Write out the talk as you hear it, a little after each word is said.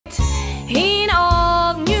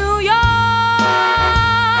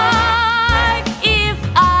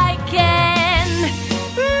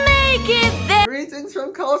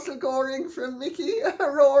from Mickey,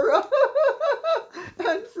 Aurora,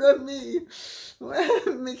 and from me.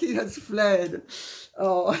 Well, Mickey has fled.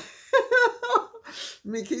 Oh,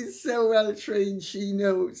 Mickey's so well trained, she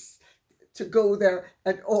knows to go there,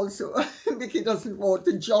 and also Mickey doesn't want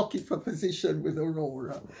to jockey for position with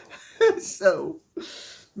Aurora. So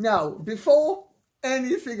now, before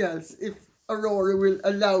anything else, if Aurora will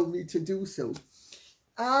allow me to do so,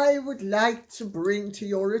 I would like to bring to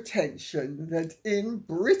your attention that in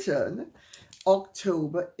Britain,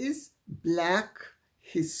 October is Black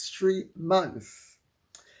History Month.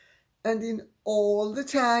 And in all the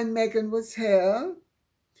time Meghan was here,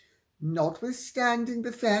 notwithstanding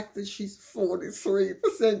the fact that she's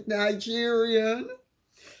 43% Nigerian,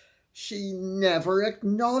 she never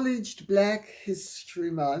acknowledged Black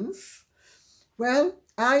History Month. Well,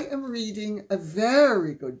 I am reading a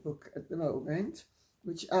very good book at the moment,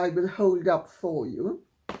 which I will hold up for you,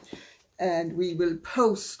 and we will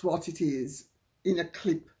post what it is in a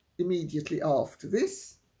clip immediately after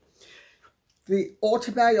this. The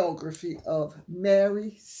autobiography of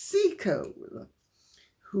Mary Seacole,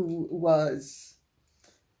 who was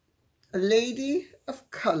a lady of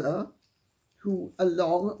colour who,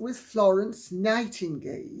 along with Florence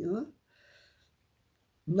Nightingale,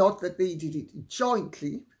 not that they did it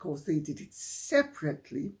jointly, because they did it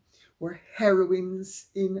separately, were heroines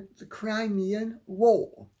in the Crimean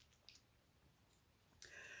War.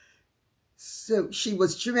 So she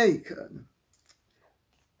was Jamaican.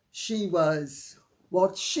 She was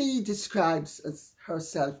what she describes as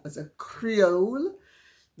herself as a Creole,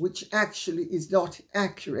 which actually is not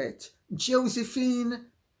accurate. Josephine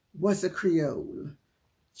was a Creole.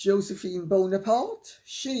 Josephine Bonaparte,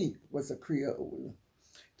 she was a Creole.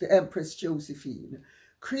 The Empress Josephine.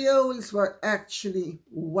 Creoles were actually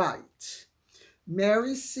white.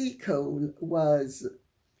 Mary Seacole was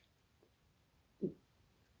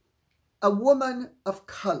a woman of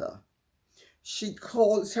colour. She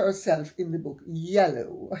calls herself in the book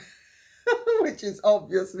yellow, which is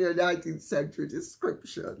obviously a 19th century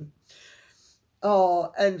description.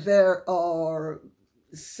 And there are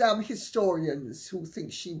some historians who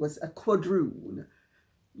think she was a quadroon.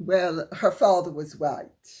 Well, her father was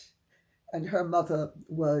white and her mother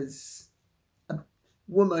was a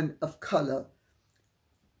woman of colour,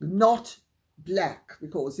 not black,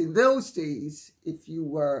 because in those days, if you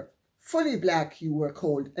were fully black, you were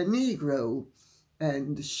called a Negro,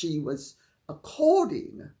 and she was,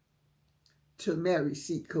 according to Mary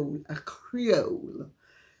Seacole, a Creole.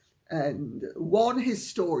 And one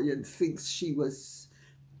historian thinks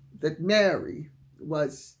that Mary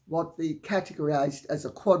was what they categorized as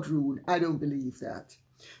a quadroon. I don't believe that.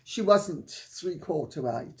 She wasn't three-quarter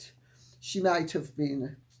white. She might have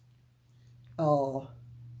been, would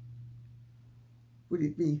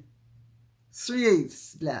it be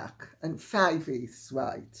 3/8 black and 5/8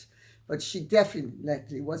 white, but she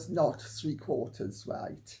definitely was not 3/4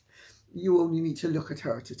 white. You only need to look at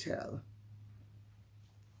her to tell.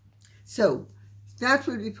 So that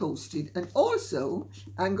will be posted, and also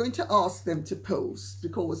I'm going to ask them to post,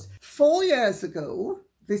 because 4 years ago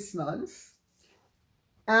this month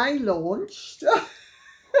I launched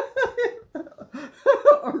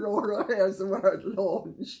Aurora hears the word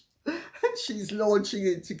launch, and she's launching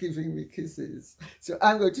into giving me kisses. So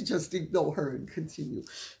I'm going to just ignore her and continue.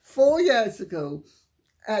 4 years ago,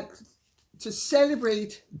 to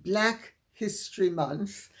celebrate Black History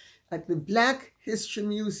Month at the Black History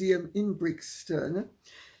Museum in Brixton,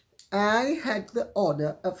 I had the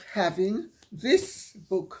honour of having this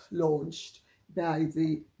book launched by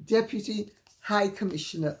the Deputy High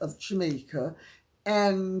Commissioner of Jamaica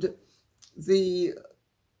and the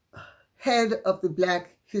head of the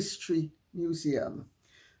Black History Museum,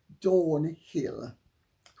 Dawn Hill,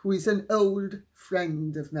 who is an old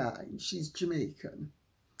friend of mine. She's Jamaican.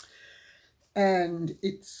 And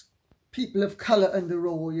it's people of colour and the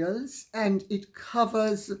royals, and it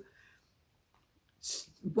covers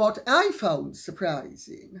what I found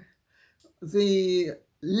surprising, the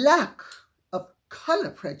lack of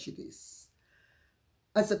colour prejudice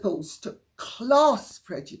as opposed to class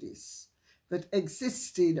prejudice that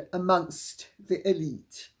existed amongst the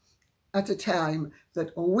elite at a time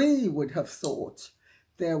that we would have thought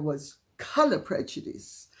there was colour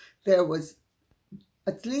prejudice. There was,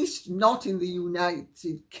 at least not in the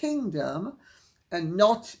United Kingdom and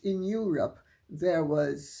not in Europe, there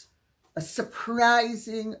was a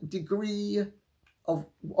surprising degree of,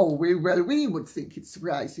 we would think it's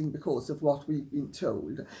surprising because of what we've been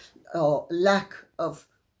told, lack of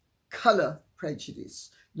colour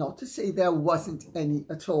prejudice. Not to say there wasn't any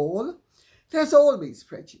at all. There's always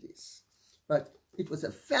prejudice. But It was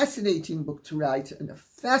a fascinating book to write, and a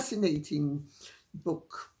fascinating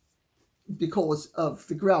book because of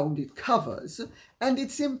the ground it covers, and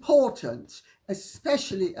it's important,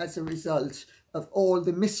 especially as a result of all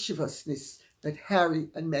the mischievousness that Harry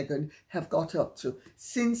and Meghan have got up to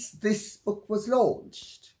since this book was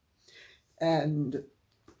launched. And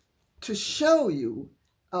to show you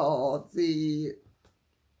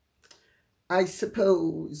I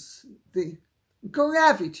suppose, the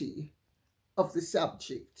gravity of the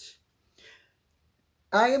subject,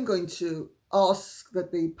 I am going to ask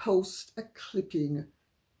that they post a clipping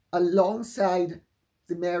alongside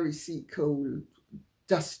the Mary C. Cole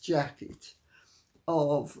dust jacket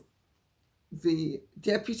of the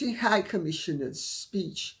Deputy High Commissioner's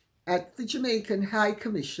speech at the Jamaican High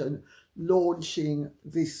Commission launching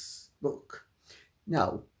this book.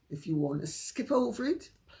 Now, if you want to skip over it,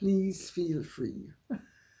 please feel free.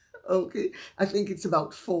 Okay, I think it's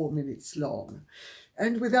about 4 minutes long.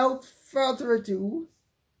 And without further ado,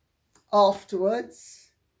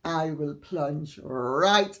 afterwards, I will plunge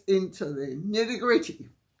right into the nitty-gritty.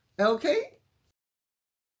 Okay?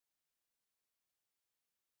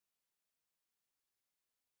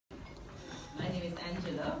 My name is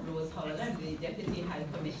Angela Rose Howell. I'm the Deputy High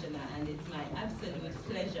Commissioner, and it's my absolute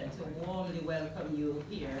pleasure to warmly welcome you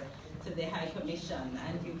here to the High Commission.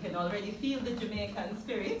 And you can already feel the Jamaican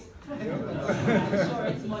spirit. I'm sure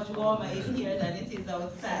it's much warmer in here than it is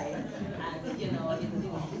outside. And you know,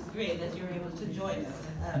 it's great that you're able to join us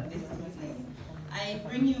this evening. I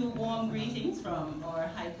bring you warm greetings from our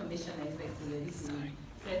High Commissioner, His Excellency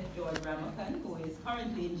Seth George Ramakan, who is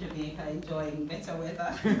currently in Jamaica enjoying better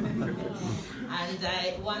weather. And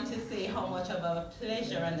I want to say how much of a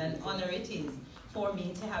pleasure and an honor it is for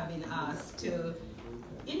me to have been asked to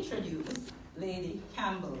introduce Lady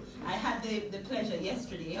Campbell. I had the pleasure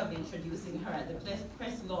yesterday of introducing her at the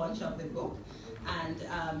press launch of the book, and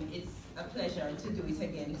it's a pleasure to do it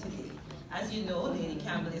again today. As you know, Lady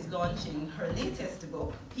Campbell is launching her latest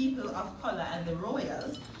book, People of Colour and the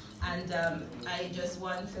Royals, and I just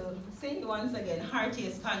want to say once again,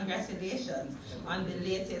 heartiest congratulations on the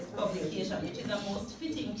latest publication, which is a most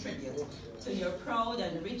fitting tribute to your proud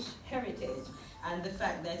and rich heritage and the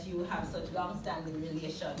fact that you have such long-standing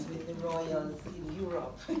relations with the royals in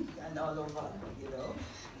Europe and all over, you know.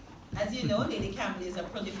 As you know, Lady Campbell is a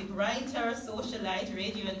prolific writer, socialite,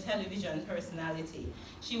 radio and television personality.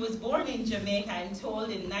 She was born in Jamaica, I'm told,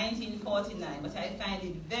 in 1949, but I find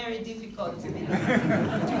it very difficult to believe.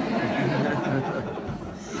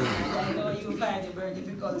 And I know you find it very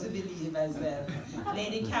difficult to believe as well.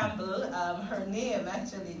 Lady Campbell, her name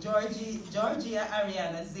actually, Georgia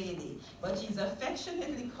Ariana Zadie, but she's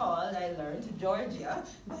affectionately called, I learned, Georgia,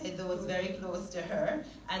 by those very close to her,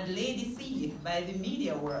 and Lady C by the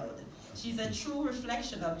media world. She's a true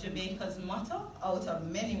reflection of Jamaica's motto, out of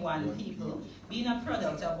many one people, being a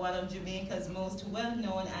product of one of Jamaica's most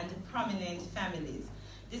well-known and prominent families.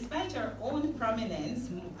 Despite her own prominence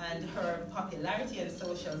and her popularity and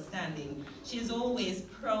social standing, she has always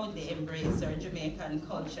proudly embraced her Jamaican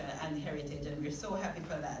culture and heritage, and we're so happy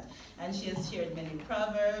for that. And she has shared many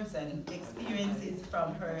proverbs and experiences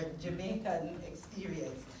from her Jamaican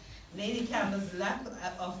experience. Lady Campbell's lack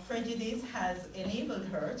of prejudice has enabled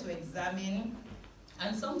her to examine,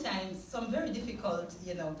 and sometimes some very difficult,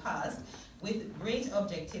 past, with great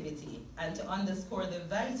objectivity, and to underscore the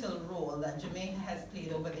vital role that Jamaica has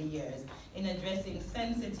played over the years in addressing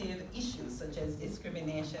sensitive issues such as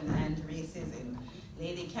discrimination and racism.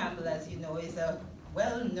 Lady Campbell, as you know, is a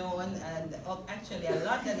well-known and actually a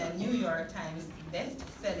London and New York Times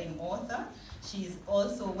best-selling author. She's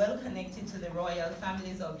also well connected to the royal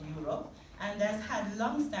families of Europe and has had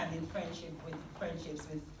long-standing friendships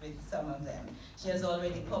with some of them. She has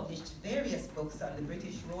already published various books on the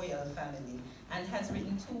British royal family and has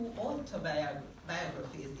written 2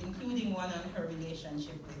 autobiographies, including one on her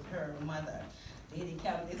relationship with her mother. Lady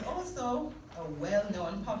Campbell is also a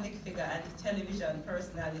well-known public figure and television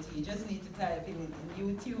personality. You just need to type in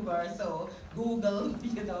YouTube or so, Google,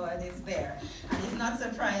 and it's there. And it's not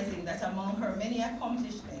surprising that among her many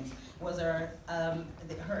accomplishments was her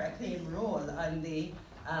acclaimed role on the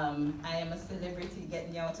I Am a Celebrity Get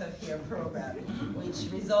Me Out of Here program,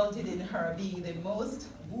 which resulted in her being the most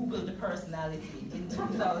Googled personality in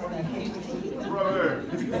 2015.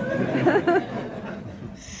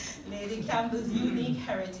 Lady Campbell's unique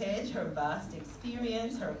heritage, her vast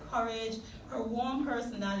experience, her courage, her warm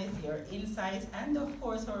personality, her insight, and of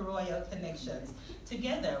course her royal connections,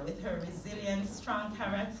 together with her resilient, strong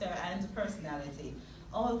character and personality,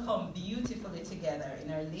 all come beautifully together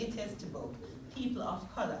in our latest book, People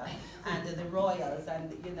of Color and the Royals.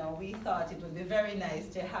 And you know, we thought it would be very nice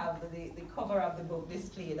to have the cover of the book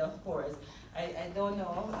displayed, of course. I don't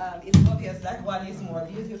know, it's obvious that one is more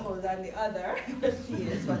beautiful than the other, but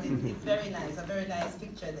it's very nice, a very nice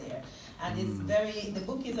picture there. And the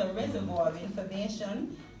book is a reservoir of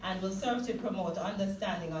information and will serve to promote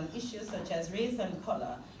understanding on issues such as race and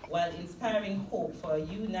color, while inspiring hope for a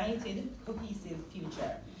united, cohesive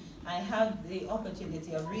future. I had the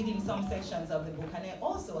opportunity of reading some sections of the book, and I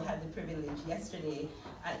also had the privilege yesterday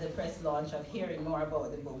at the press launch of hearing more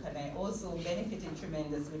about the book, and I also benefited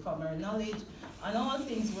tremendously from her knowledge on all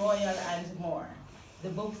things royal and more. The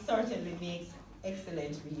book certainly makes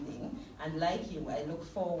excellent reading, and like you, I look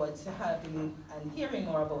forward to having and hearing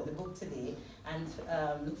more about the book today, and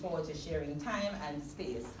look forward to sharing time and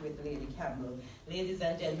space with Lady Campbell. Ladies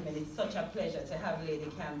and gentlemen, it's such a pleasure to have Lady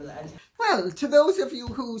Campbell. And well, to those of you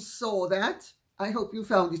who saw that, I hope you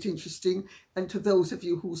found it interesting, and to those of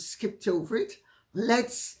you who skipped over it,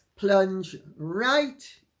 let's plunge right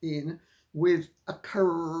in with a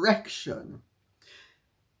correction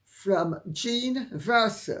from Jean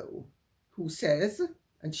Verso, who says,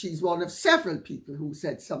 and she's one of several people who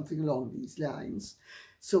said something along these lines.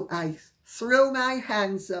 So I throw my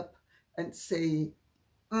hands up and say,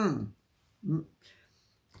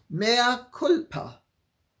 mea culpa.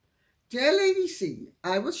 Dear Lady C,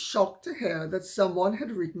 I was shocked to hear that someone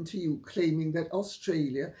had written to you claiming that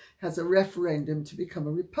Australia has a referendum to become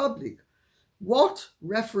a republic. What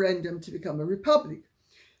referendum to become a republic?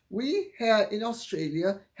 We here in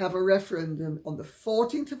Australia have a referendum on the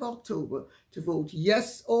 14th of October to vote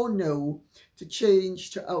yes or no to change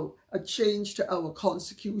to our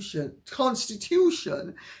constitution,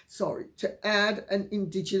 to add an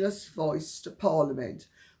Indigenous voice to Parliament.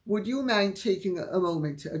 Would you mind taking a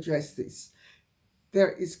moment to address this?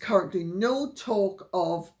 There is currently no talk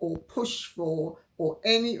of or push for or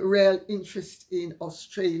any real interest in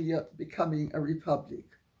Australia becoming a republic.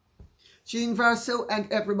 Jean Verso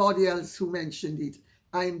and everybody else who mentioned it,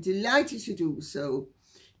 I am delighted to do so.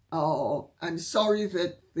 I'm sorry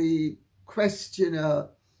that the questioner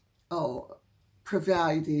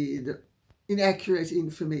provided inaccurate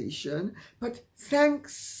information, but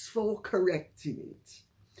thanks for correcting it.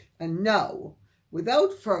 And now,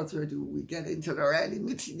 without further ado, we get into the really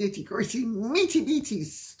nitty-gritty, meaty-beaty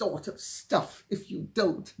sort of stuff, if you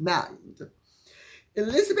don't mind.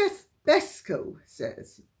 Elizabeth Besco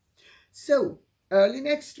says, so, early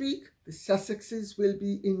next week, the Sussexes will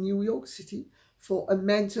be in New York City for a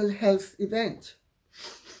mental health event.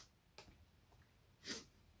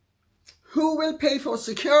 Who will pay for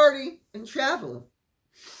security and travel?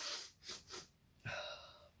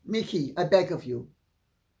 Mickey, I beg of you.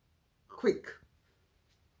 Quick,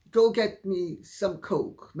 go get me some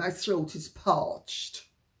Coke. My throat is parched.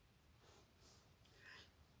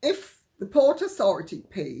 If the Port Authority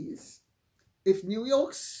pays, if New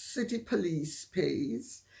York City Police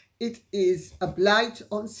pays, it is a blight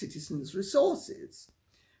on citizens' resources.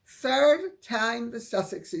 Third time the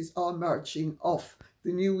Sussexes are marching off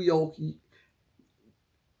the New York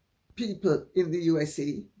people in the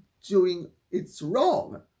USA doing it's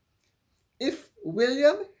wrong. If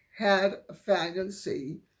William had a final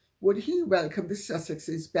say, would he welcome the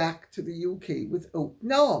Sussexes back to the UK with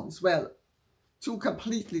open arms? Well, two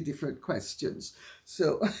completely different questions.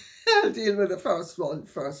 So I'll deal with the first one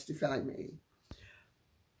first, if I may.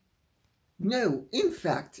 No, in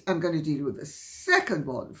fact, I'm going to deal with the second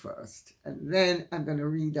one first, and then I'm going to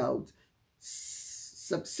read out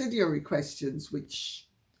subsidiary questions which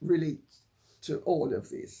relate to all of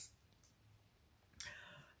this.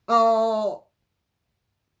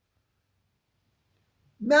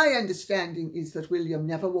 My understanding is that William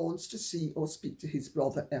never wants to see or speak to his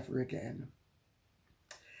brother ever again.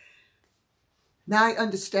 My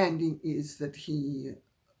understanding is that he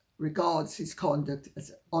regards his conduct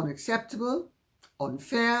as unacceptable,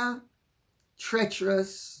 unfair,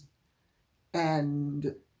 treacherous,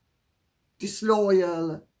 and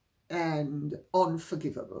disloyal and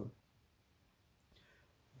unforgivable.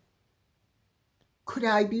 Could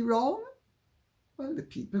I be wrong? Well, the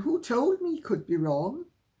people who told me could be wrong,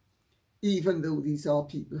 even though these are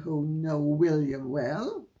people who know William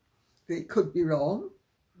well. They could be wrong.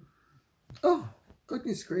 Oh,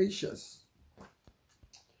 goodness gracious.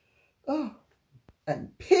 Oh,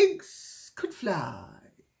 and pigs could fly.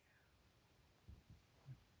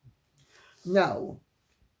 Now,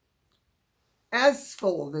 as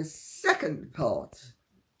for the second part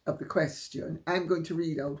of the question, I'm going to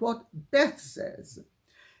read out what Beth says.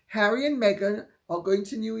 Harry and Meghan are going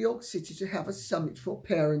to New York City to have a summit for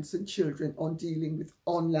parents and children on dealing with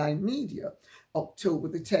online media, October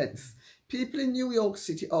the 10th. People in New York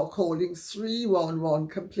City are calling 311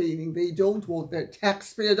 complaining they don't want their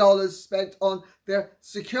taxpayer dollars spent on their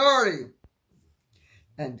security.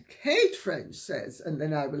 And Kate French says, and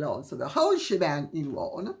then I will answer the whole shebang in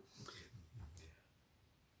one.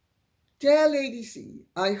 Dear Lady C,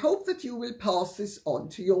 I hope that you will pass this on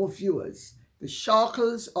to your viewers. The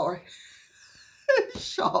Sharkles are...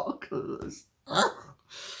 Sharkles.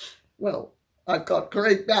 Well, I've got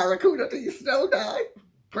great barracuda teeth, don't I?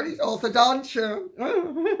 Great orthodontia.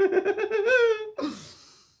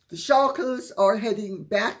 The Sharkles are heading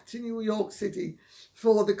back to New York City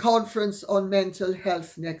for the conference on mental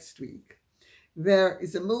health next week. There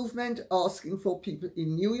is a movement asking for people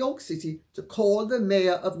in New York City to call the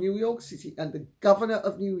mayor of New York City and the governor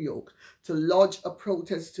of New York to lodge a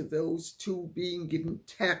protest to those two being given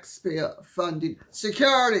taxpayer-funded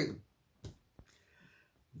security.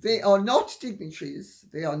 They are not dignitaries.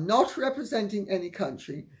 They are not representing any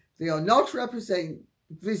country. They are not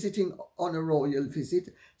visiting on a royal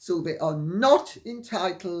visit. So they are not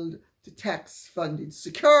entitled to tax-funded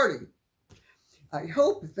security. I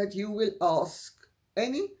hope that you will ask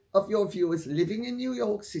any of your viewers living in New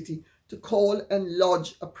York City to call and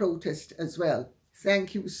lodge a protest as well.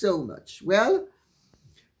 Thank you so much. Well,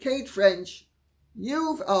 Kate French,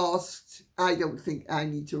 you've asked. I don't think I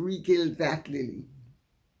need to re-gild that lily.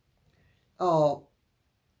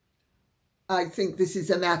 I think this is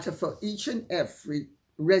a matter for each and every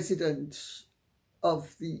resident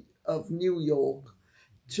of New York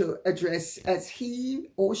to address as he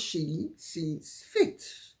or she sees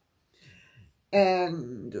fit.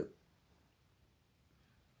 And,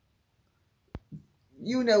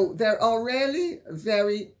 you know, there are really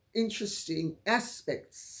very interesting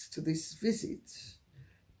aspects to this visit,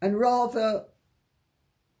 and rather,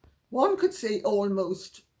 one could say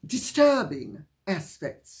almost disturbing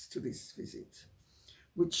aspects to this visit,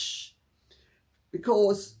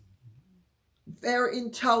 because they're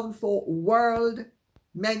in town for World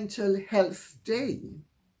Mental Health Day.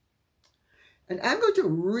 And I'm going to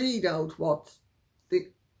read out what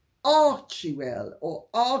the Archewell, or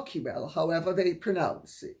Archewell, however they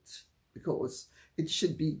pronounce it, because it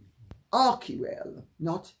should be Archewell,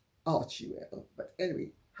 not Archewell. But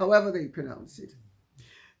anyway, however they pronounce it.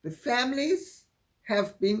 The families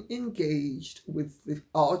have been engaged with the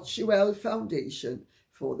Archewell Foundation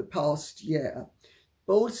for the past year,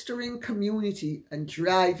 bolstering community and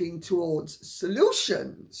driving towards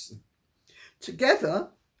solutions. Together,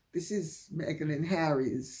 this is Meghan and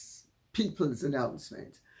Harry's people's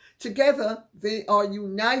announcement. Together, they are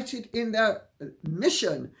united in their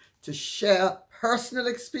mission to share personal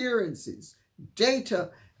experiences,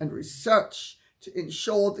 data, and research to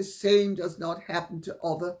ensure the same does not happen to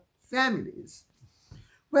other families.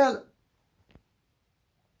 Well,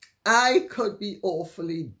 I could be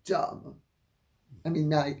awfully dumb. I mean,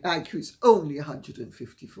 my IQ is only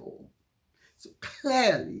 154. So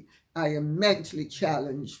clearly, I am mentally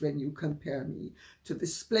challenged when you compare me to the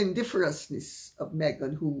splendiferousness of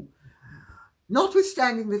Meghan, who,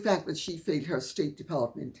 notwithstanding the fact that she failed her State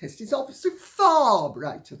Department test, is obviously far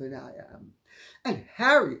brighter than I am. And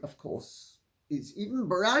Harry, of course, is even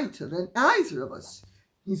brighter than either of us.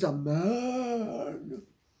 He's a man.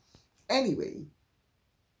 Anyway,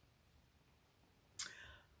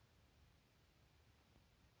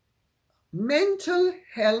 mental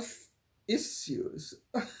health issues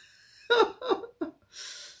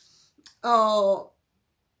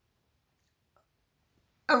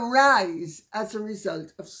arise as a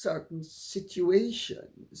result of certain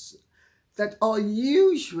situations that are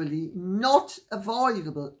usually not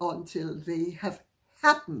avoidable until they have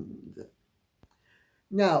happened.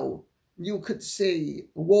 Now, you could say,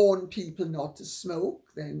 warn people not to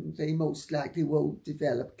smoke, then they most likely won't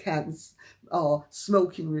develop cancer or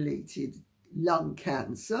smoking-related lung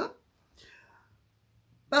cancer.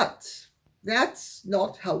 But that's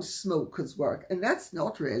not how smokers work, and that's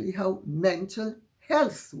not really how mental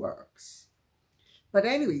health works. But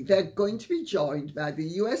anyway, they're going to be joined by the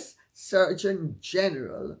US Surgeon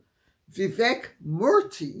General, Vivek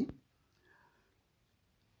Murthy,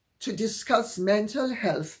 to discuss mental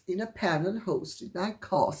health in a panel hosted by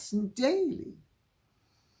Carson Daly.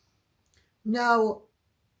 Now,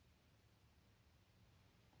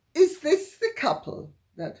 is this the couple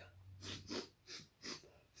that...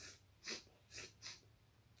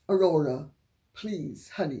 Aurora, please,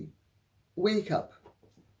 honey, wake up.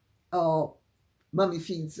 Oh, Mummy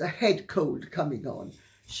feels a head cold coming on.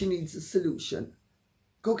 She needs a solution.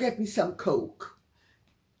 Go get me some Coke.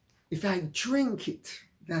 If I drink it,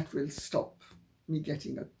 that will stop me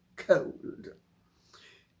getting a cold.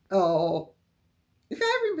 If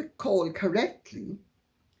I recall correctly,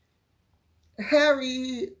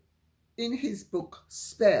 Harry, in his book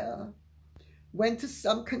Spare, went to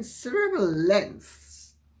some considerable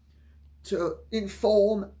lengths to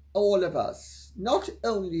inform all of us, not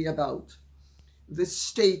only about the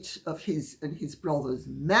state of his and his brother's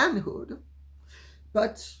manhood,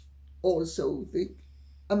 but also the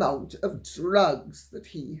amount of drugs that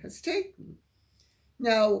he has taken.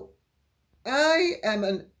 Now, I am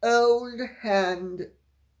an old hand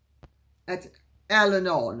at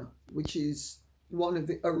Al-Anon, which is one of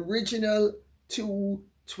the original 2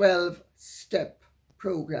 12-step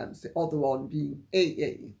programs, the other one being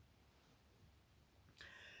AA.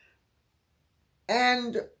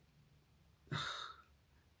 And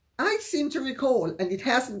I seem to recall, and it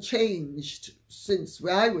hasn't changed since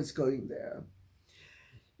I was going there,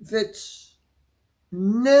 that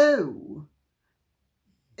no,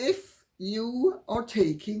 if you are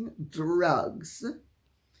taking drugs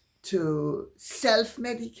to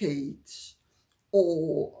self-medicate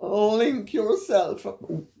or link yourself up,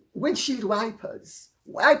 windshield wipers,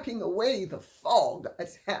 wiping away the fog,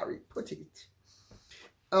 as Harry put it,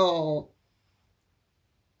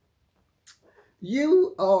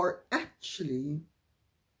 you are actually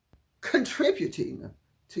contributing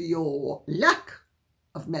to your lack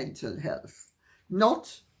of mental health,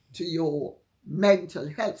 not to your mental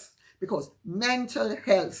health, because mental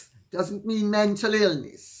health doesn't mean mental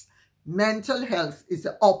illness. Mental health is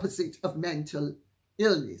the opposite of mental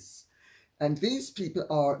illness. And these people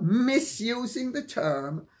are misusing the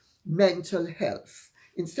term mental health.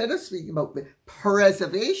 Instead of speaking about the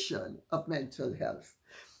preservation of mental health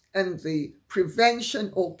and the prevention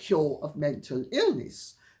or cure of mental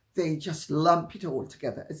illness, they just lump it all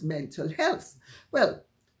together as mental health. Well,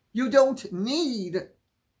 you don't need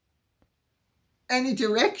any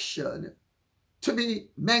direction to be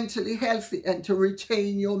mentally healthy and to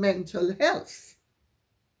retain your mental health,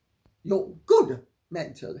 your good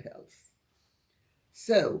mental health.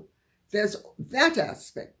 So there's that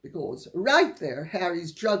aspect, because right there,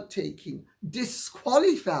 Harry's drug taking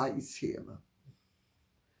disqualifies him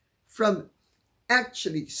from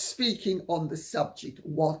actually speaking on the subject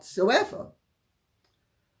whatsoever.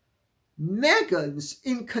 Meghan's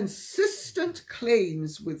inconsistent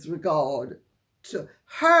claims with regard to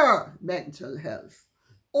her mental health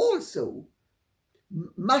also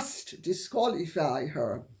must disqualify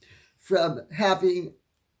her from having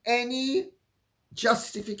any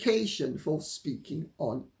justification for speaking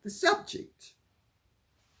on the subject.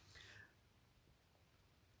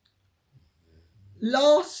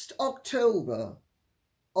 Last October,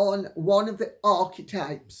 on one of the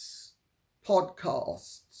Archetypes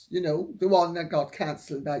podcasts, you know, the one that got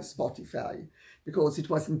cancelled by Spotify because it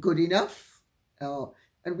wasn't good enough,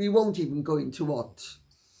 and we won't even go into what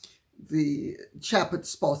the chap at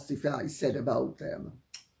Spotify said about them.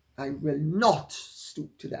 I will not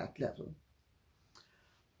stoop to that level.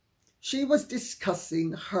 She was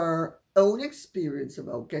discussing her own experience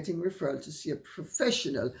about getting referred to see a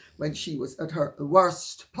professional when she was at her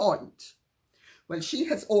worst point. Well, she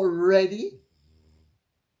has already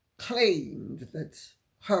claimed that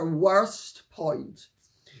her worst point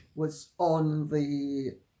was on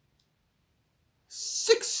the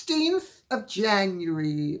 16th of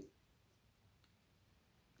January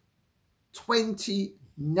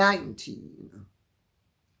 2019.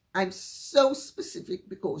 I'm so specific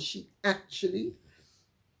because she actually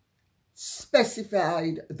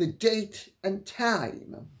specified the date and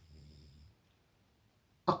time.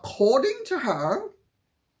 According to her,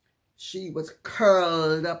 she was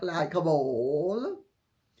curled up like a ball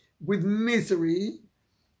with misery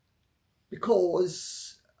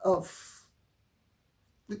because of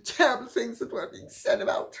the terrible things that were being said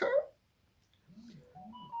about her,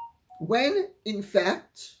 when in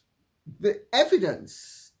fact the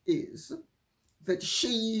evidence is that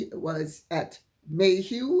she was at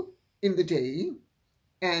Mayhew in the day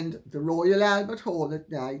and the Royal Albert Hall at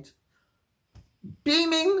night,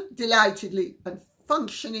 beaming delightedly and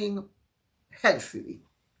functioning healthily.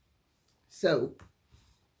 So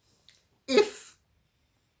if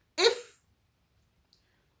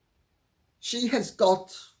she has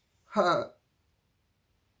got her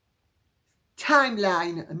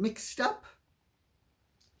timeline mixed up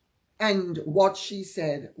and what she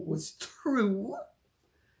said was true,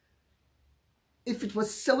 if it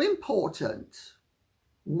was so important,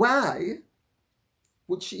 why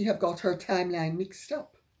would she have got her timeline mixed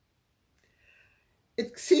up?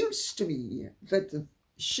 It seems to me that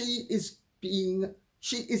she is being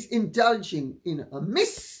she is indulging in a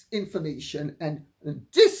misinformation and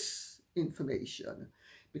disinformation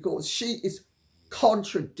because she is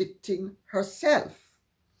contradicting herself.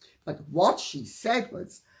 But what she said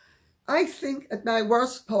was, I think at my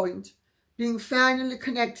worst point, being finally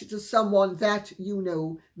connected to someone that, you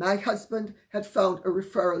know, my husband had found a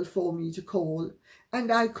referral for me to call,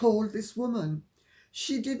 and I called this woman.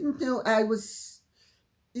 She didn't know I was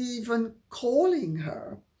even calling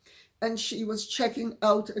her, and she was checking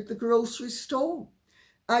out at the grocery store.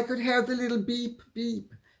 I could hear the little beep,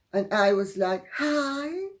 beep, and I was like, hi,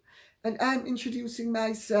 and I'm introducing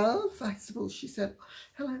myself. I suppose she said,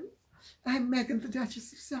 hello, I'm Meghan, the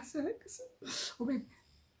Duchess of Sussex. Or maybe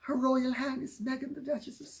Her Royal Highness Meghan, the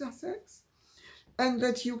Duchess of Sussex. And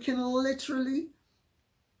that you can literally,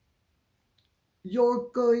 you're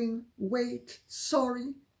going, wait,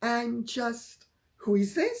 sorry, I'm just, who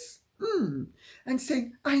is this? And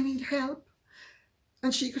saying, I need help.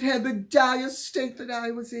 And she could hear the dire state that I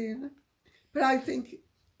was in. But I think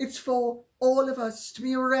it's for all of us to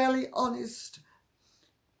be really honest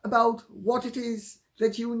about what it is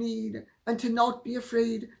that you need and to not be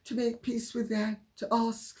afraid to make peace with that, to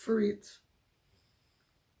ask for it.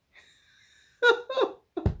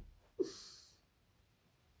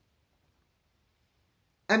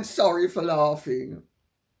 I'm sorry for laughing,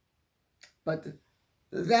 but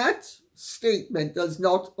that statement does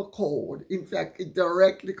not accord. In fact, it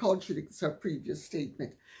directly contradicts her previous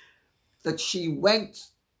statement that she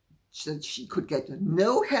could get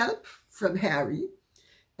no help from Harry,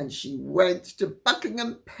 and she went to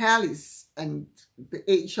Buckingham Palace and the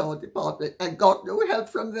HR department and got no help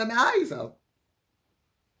from them either.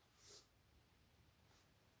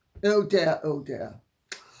 Oh dear, oh dear.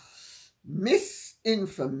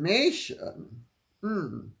 Misinformation.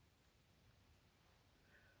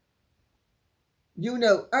 You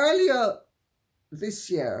know, earlier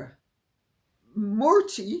this year,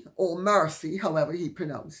 Murthy, or Murthy, however he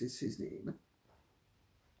pronounces his name,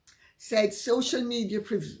 said social media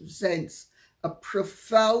presents a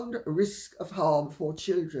profound risk of harm for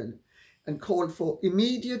children and called for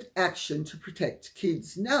immediate action to protect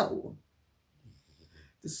kids now.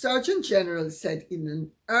 The Surgeon General said in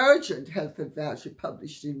an urgent health advisory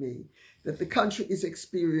published in May that the country is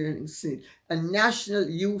experiencing a national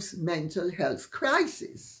youth mental health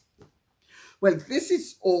crisis. Well, this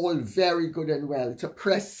is all very good and well to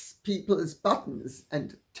press people's buttons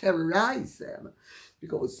and terrorize them,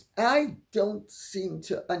 because I don't seem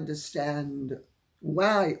to understand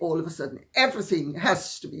why all of a sudden everything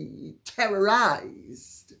has to be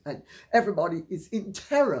terrorized and everybody is in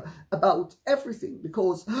terror about everything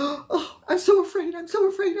because, oh, I'm so afraid, I'm so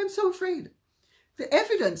afraid, I'm so afraid. The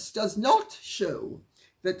evidence does not show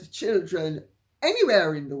that children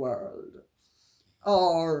anywhere in the world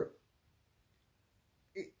are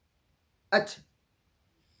at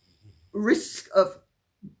risk of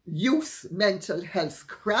youth mental health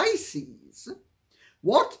crises.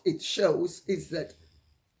 What it shows is that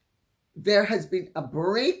there has been a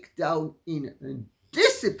breakdown in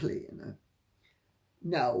discipline.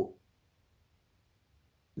 Now,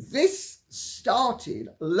 this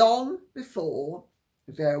started long before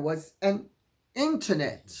there was an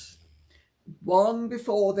internet, long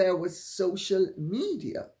before there was social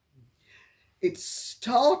media. It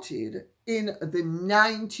started in the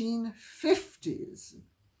 1950s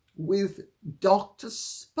with Dr.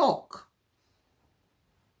 Spock.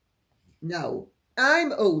 Now,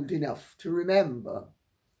 I'm old enough to remember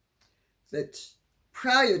that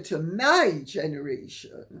prior to my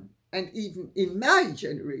generation, and even in my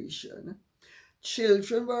generation,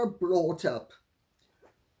 children were brought up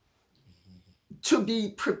to be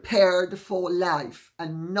prepared for life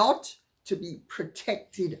and not to be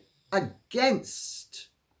protected against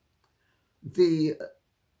the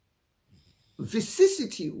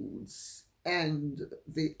vicissitudes and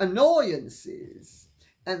the annoyances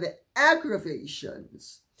and the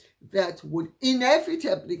aggravations that would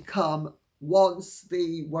inevitably come once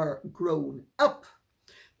they were grown up,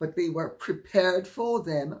 but they were prepared for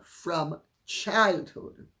them from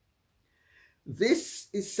childhood. This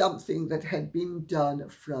is something that had been done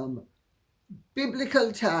from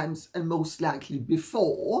biblical times and most likely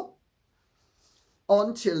before,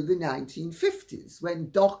 until the 1950s,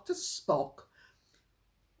 when Dr. Spock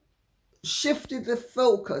shifted the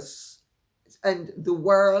focus and the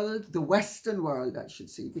world, the Western world, I should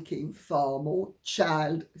say, became far more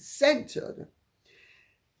child-centered,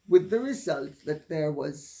 with the result that there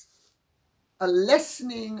was a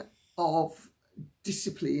lessening of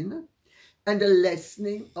discipline and a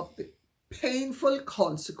lessening of the painful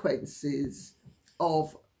consequences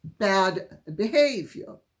of bad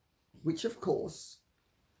behavior, which of course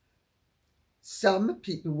some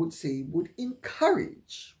people would say would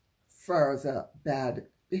encourage further bad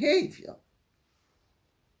behaviour.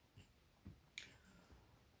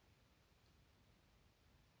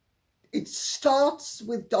 It starts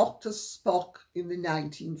with Dr. Spock in the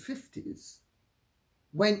 1950s,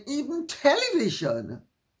 when even television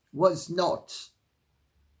was not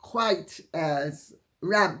quite as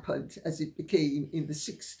rampant as it became in the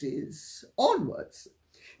 60s onwards.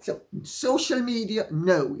 So social media,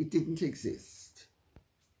 no, it didn't exist.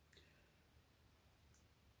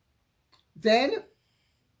 Then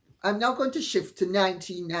I'm now going to shift to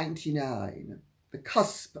 1999, the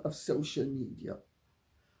cusp of social media.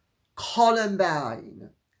 Columbine.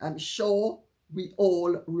 I'm sure we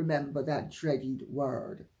all remember that dreaded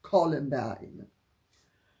word, Columbine.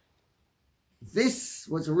 This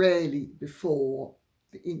was really before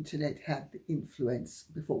the internet had the influence,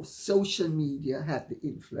 before social media had the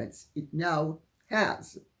influence it now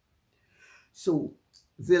has. So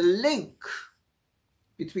the link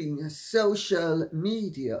between social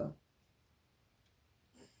media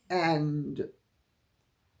and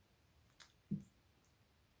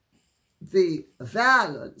the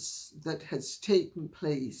violence that has taken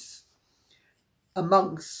place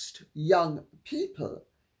amongst young people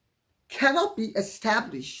cannot be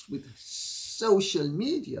established with social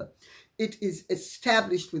media. It is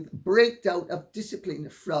established with breakdown of discipline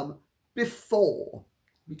from before.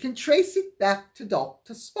 We can trace it back to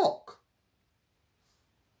Dr. Spock.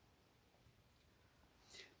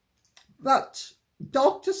 But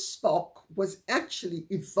Dr. Spock was actually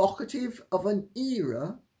evocative of an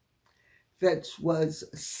era that was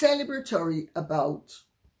celebratory about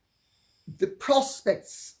the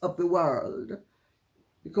prospects of the world,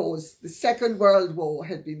 because the Second World War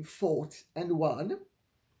had been fought and won,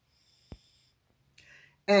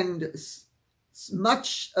 and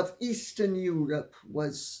much of Eastern Europe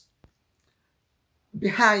was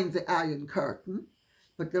behind the Iron Curtain,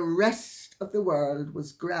 but the rest of the world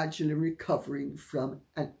was gradually recovering from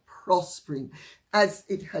and prospering as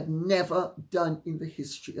it had never done in the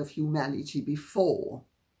history of humanity before.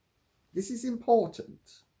 This is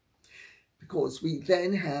important because we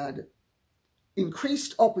then had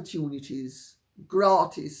increased opportunities,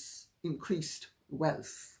 gratis, increased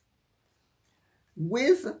wealth,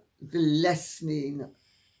 with the lessening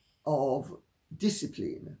of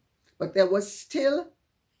discipline. But there was still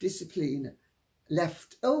discipline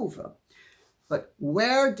left over. But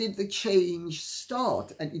where did the change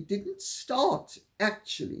start? And it didn't start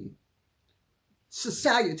actually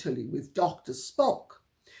societally with Dr. Spock.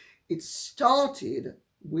 It started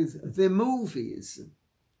with the movies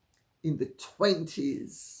in the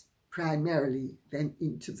 20s primarily, then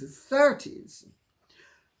into the 30s,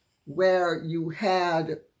 where you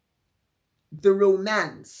had the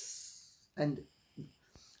romance and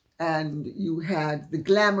you had the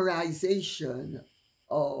glamorization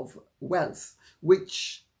of wealth,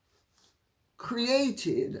 which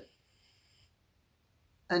created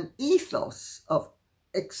an ethos of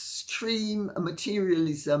extreme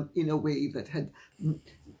materialism in a way that had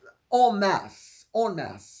en masse,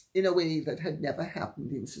 in a way that had never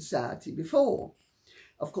happened in society before.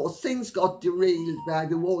 Of course, things got derailed by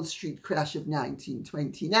the Wall Street crash of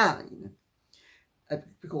 1929,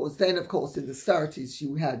 because then, of course, in the 30s,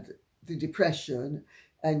 you had the Depression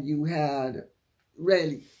and you had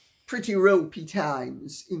really pretty ropey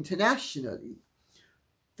times internationally.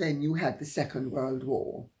 Then you had the Second World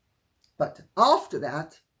War. But after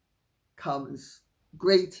that comes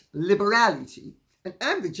great liberality. And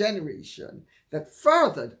I'm the generation that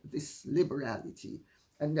furthered this liberality.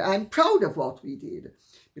 And I'm proud of what we did,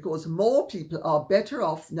 because more people are better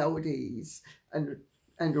off nowadays and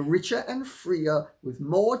richer and freer with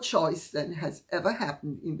more choice than has ever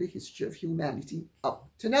happened in the history of humanity up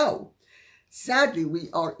to now. Sadly, we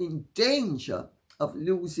are in danger of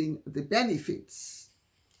losing the benefits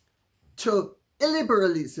to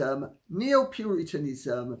illiberalism,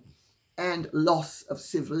 neo-Puritanism, and loss of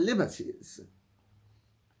civil liberties.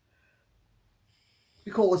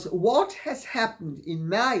 Because what has happened in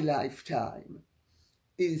my lifetime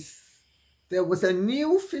is there was a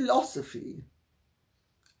new philosophy,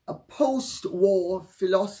 a post-war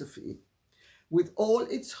philosophy, with all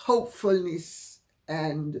its hopefulness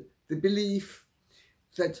and the belief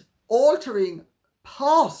that altering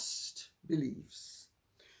past beliefs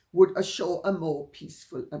would assure a more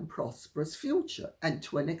peaceful and prosperous future. And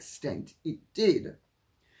to an extent, it did.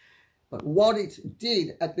 But what it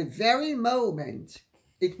did at the very moment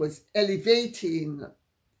it was elevating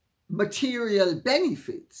material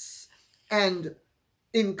benefits and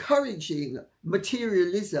encouraging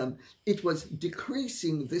materialism, it was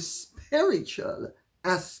decreasing the spiritual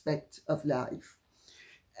aspect of life,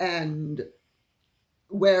 and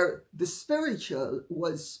where the spiritual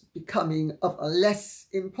was becoming of a less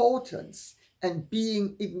importance and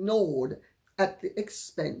being ignored at the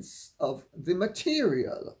expense of the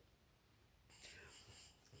material.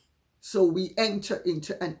 So we enter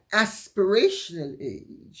into an aspirational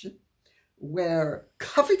age where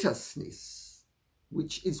covetousness,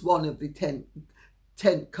 which is one of the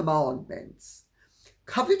ten commandments,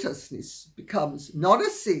 covetousness becomes not a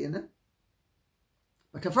sin,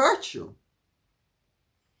 but a virtue.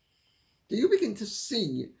 Do you begin to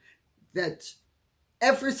see that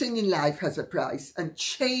everything in life has a price, and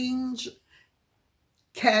change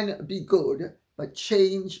can be good, but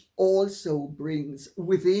change also brings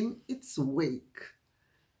within its wake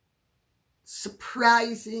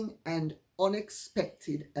surprising and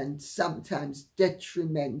unexpected and sometimes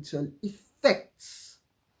detrimental effects?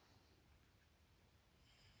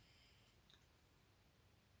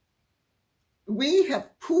 We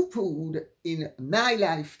have poo-pooed in my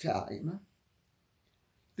lifetime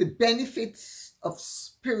the benefits of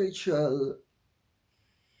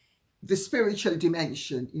the spiritual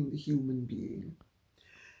dimension in the human being,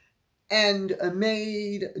 and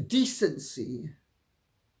made decency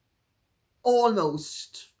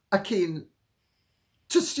almost akin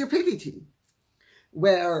to stupidity,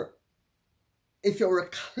 where if you're a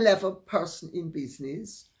clever person in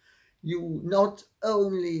business, you not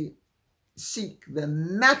only seek the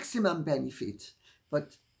maximum benefit,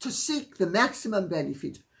 but to seek the maximum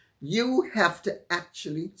benefit, you have to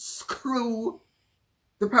actually screw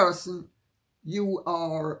the person you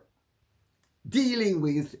are dealing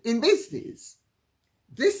with in business.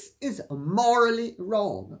 This is morally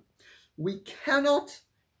wrong. We cannot,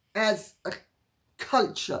 as a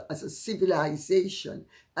culture, as a civilization,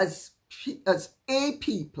 as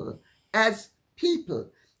people,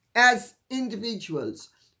 as individuals,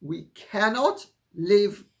 we cannot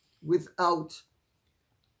live without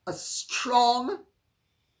a strong,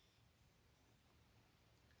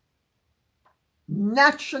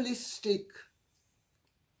 naturalistic,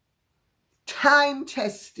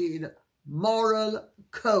 time-tested moral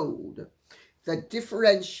code that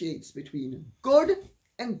differentiates between good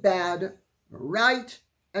and bad, right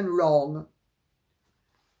and wrong,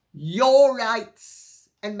 your rights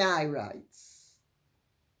and my rights,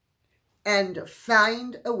 and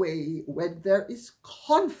find a way when there is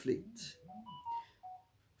conflict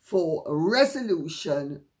for a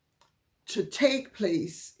resolution to take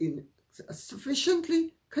place in a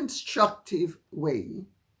sufficiently constructive way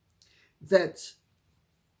that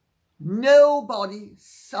nobody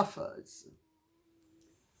suffers.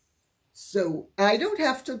 So I don't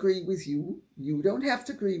have to agree with you, you don't have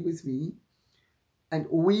to agree with me, and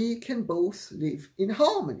we can both live in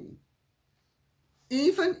harmony.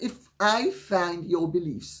 Even if I find your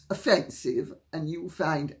beliefs offensive and you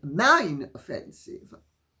find mine offensive,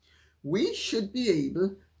 we should be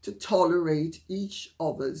able to tolerate each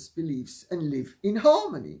other's beliefs and live in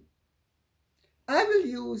harmony. I will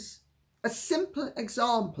use a simple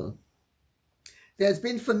example. There's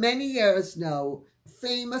been for many years now a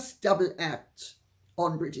famous double act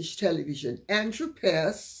on British television, Andrew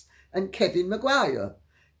Pearce and Kevin Maguire.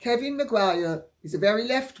 Kevin Maguire is a very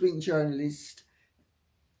left-wing journalist.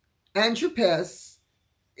 Andrew Pearce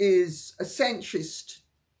is a centrist,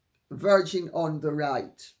 verging on the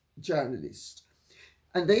right journalist.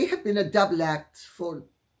 And they have been a double act for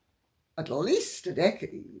at least a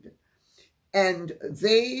decade. And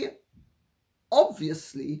they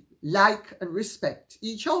obviously like and respect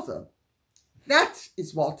each other. That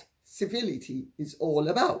is what civility is all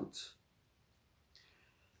about.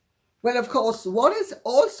 Well, of course, what has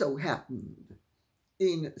also happened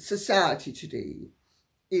in society today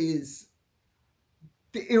is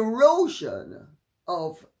the erosion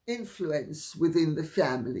of influence within the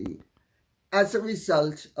family as a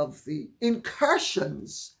result of the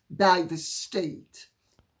incursions by the state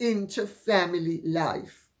into family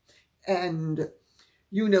life. And,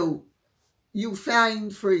 you know, you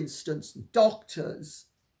find, for instance, doctors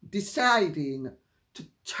deciding to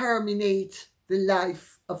terminate the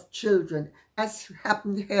life of children, as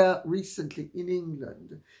happened here recently in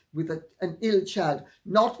England with an ill child,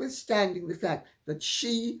 notwithstanding the fact that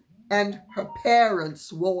she and her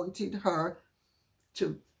parents wanted her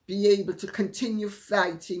to be able to continue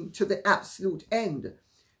fighting to the absolute end.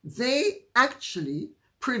 They actually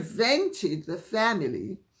prevented the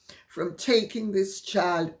family from taking this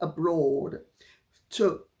child abroad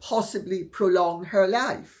to possibly prolong her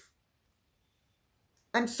life.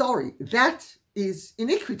 I'm sorry, that is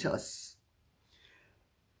iniquitous.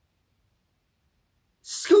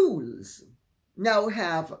 Schools now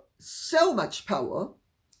have so much power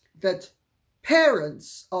that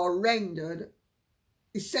parents are rendered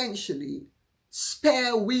essentially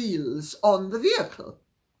spare wheels on the vehicle.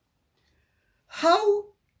 How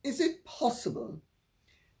is it possible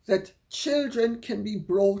that children can be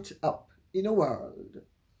brought up in a world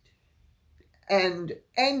and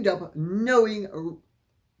end up knowing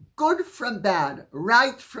good from bad,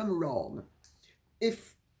 right from wrong,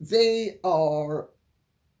 if they are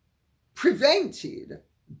prevented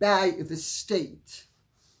by the state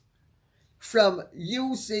from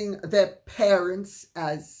using their parents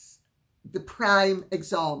as the prime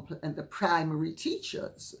example and the primary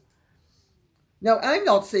teachers? Now, I'm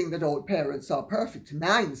not saying that all parents are perfect.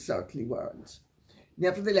 Mine certainly weren't.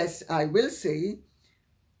 Nevertheless, I will say,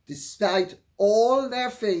 despite all their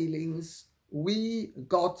failings, we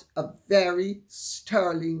got a very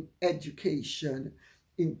sterling education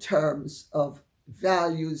in terms of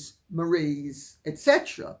values, mores,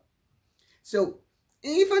 etc. So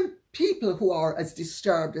even people who are as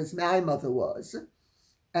disturbed as my mother was,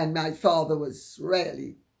 and my father was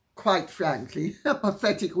really, quite frankly, a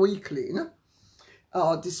pathetic weakling,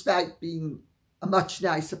 despite being a much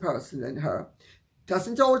nicer person than her,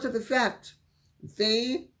 doesn't alter the fact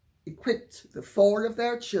they equipped the 4 of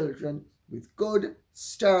their children with good,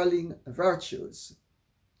 sterling virtues.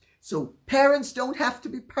 So parents don't have to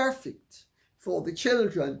be perfect for the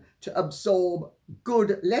children to absorb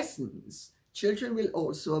good lessons. Children will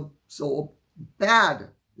also absorb bad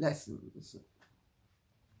lessons,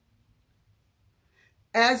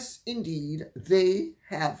 as indeed they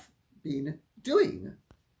have been doing.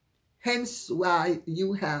 Hence why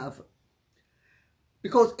you have,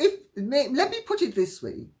 because let me put it this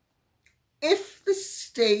way, if the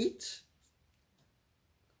state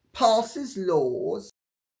passes laws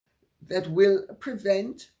that will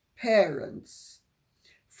prevent parents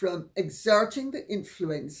from exerting the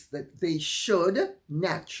influence that they should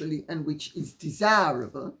naturally and which is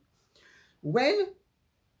desirable, when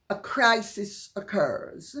a crisis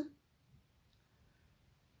occurs,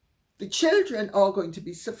 the children are going to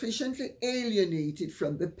be sufficiently alienated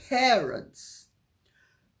from the parents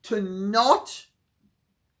to not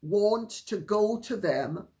want to go to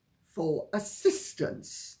them for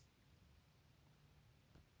assistance.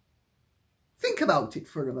 Think about it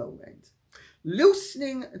for a moment.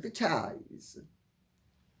 Loosening the ties,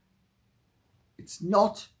 it's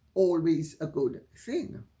not always a good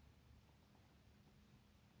thing.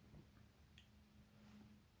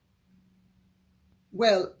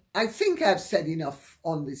 Well, I think I've said enough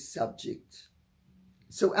on this subject,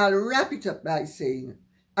 so I'll wrap it up by saying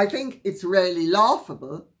I think it's really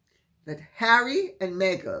laughable that Harry and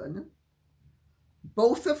Meghan,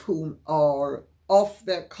 both of whom are of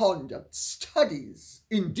their conduct studies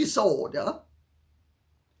in disorder,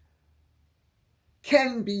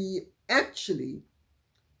 can be actually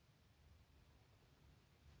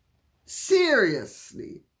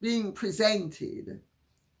seriously being presented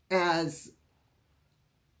as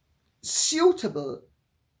suitable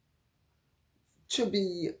to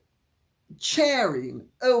be chairing,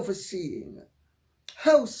 overseeing,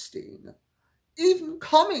 hosting, even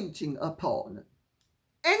commenting upon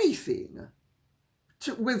anything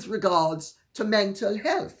with regards to mental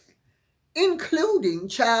health, including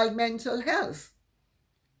child mental health.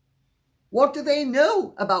 What do they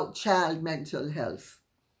know about child mental health?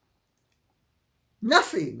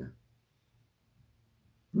 Nothing.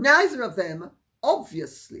 Neither of them,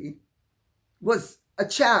 obviously, was a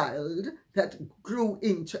child that grew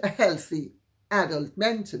into a healthy adult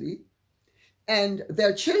mentally, and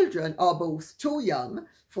their children are both too young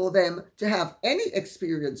for them to have any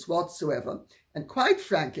experience whatsoever. And quite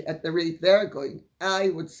frankly, at the rate they're going, I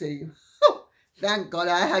would say, oh, thank God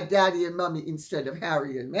I had Daddy and Mummy instead of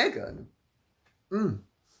Harry and Meghan.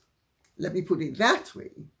 Let me put it that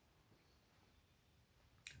way.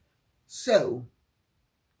 So,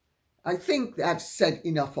 I think I've said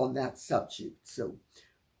enough on that subject. So,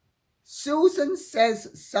 Susan says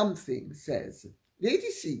something, says, Lady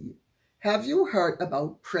C, have you heard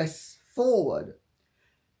about Press Forward?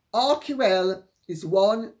 RQL is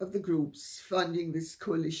one of the groups funding this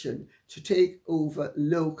coalition to take over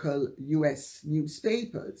local US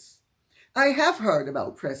newspapers. I have heard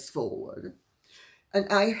about Press Forward, and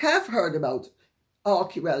I have heard about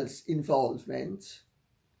RQL's involvement.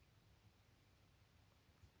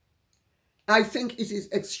 I think it is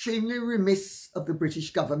extremely remiss of the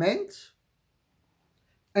British government,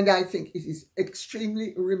 and I think it is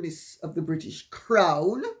extremely remiss of the British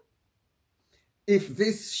Crown, if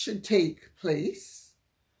this should take place,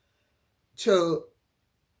 to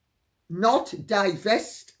not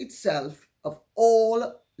divest itself of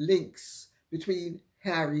all links between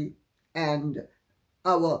Harry and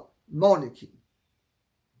our monarchy.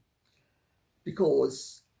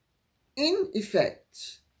 Because, in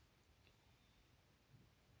effect,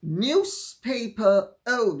 newspaper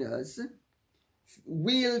owners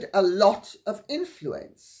wield a lot of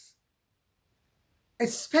influence,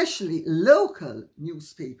 especially local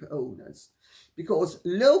newspaper owners, because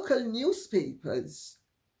local newspapers,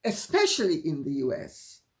 especially in the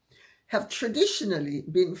US, have traditionally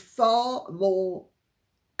been far more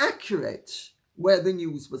accurate where the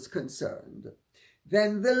news was concerned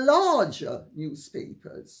than the larger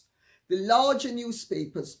newspapers. The larger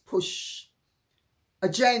newspapers push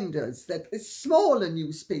agendas that the smaller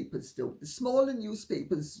newspapers don't. The smaller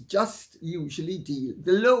newspapers just usually deal,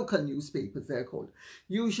 the local newspapers they're called,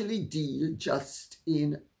 usually deal just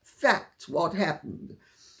in fact what happened.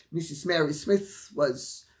 Mrs. Mary Smith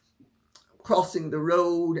was crossing the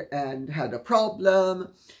road and had a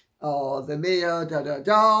problem, the mayor,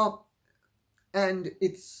 and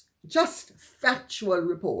it's just factual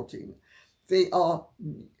reporting. They are,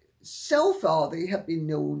 so far they have been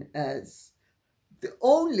known as the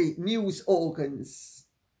only news organs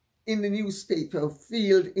in the newspaper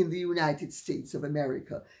field in the United States of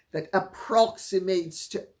America that approximates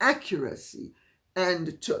to accuracy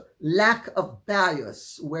and to lack of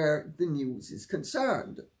bias where the news is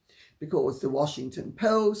concerned. Because the Washington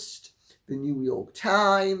Post, the New York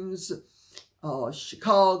Times,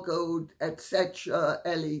 Chicago, etc.,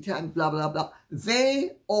 LA Times, blah, blah, blah,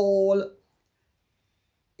 they all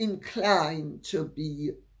incline to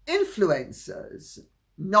be influencers,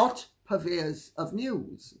 not purveyors of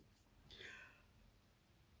news.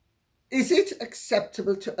 Is it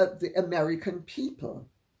acceptable to the American people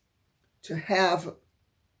to have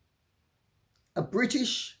a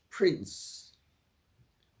British prince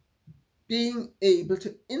being able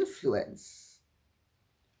to influence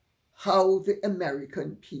how the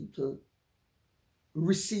American people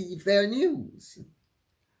receive their news?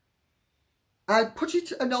 I'll put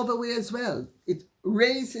it another way as well. It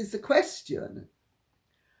raises the question,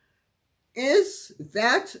 is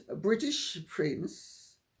that British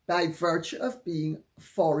prince, by virtue of being a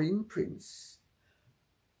foreign prince,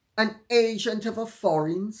 an agent of a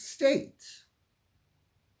foreign state?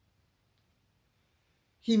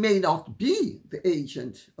 He may not be the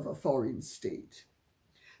agent of a foreign state,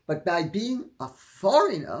 but by being a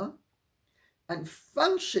foreigner and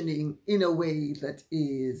functioning in a way that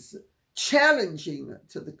is challenging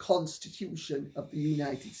to the Constitution of the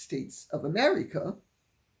United States of America,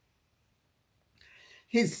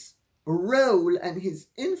 his role and his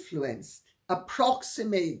influence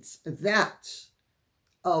approximates that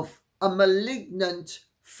of a malignant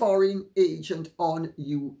foreign agent on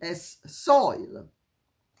US soil.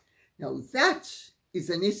 Now that is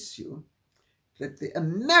an issue that the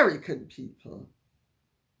American people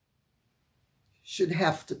should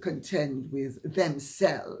have to contend with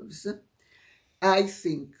themselves. I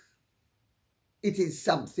think it is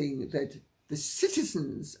something that the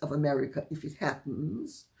citizens of America, if it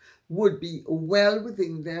happens, would be well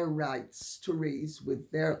within their rights to raise with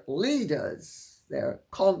their leaders, their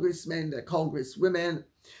congressmen, their congresswomen,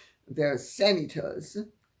 their senators,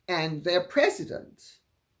 and their president.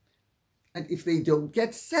 And if they don't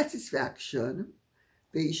get satisfaction,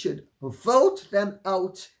 they should vote them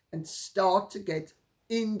out and start to get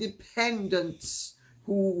independents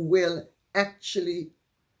who will actually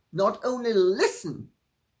not only listen,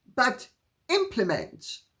 but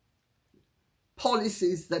implement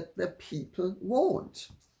policies that the people want.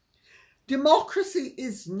 Democracy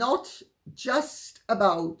is not just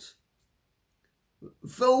about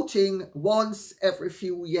voting once every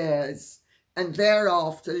few years and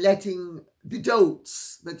thereafter letting the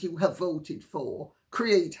dotes that you have voted for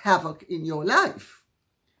create havoc in your life.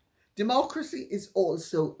 Democracy is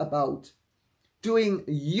also about doing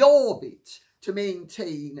your bit to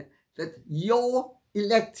maintain that your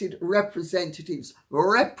elected representatives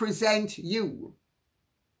represent you,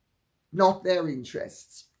 not their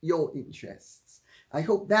interests, your interests. I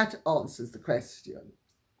hope that answers the question.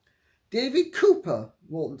 David Cooper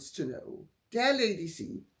wants to know, Dear Lady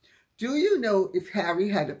C, do you know if Harry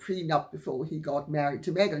had a prenup before he got married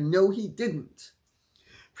to Meghan? No, he didn't.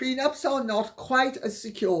 Prenups are not quite as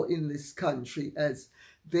secure in this country as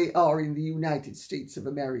they are in the United States of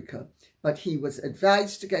America. But he was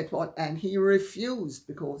advised to get one and he refused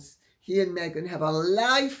because he and Meghan have a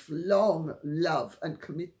lifelong love and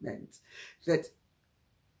commitment that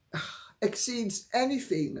exceeds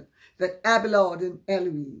anything that Abelard and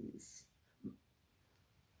Eloise,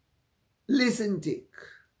 Liz and Dick,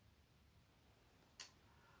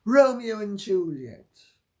 Romeo and Juliet,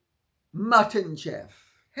 Mutt and Jeff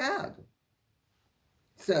had.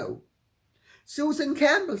 So, Susan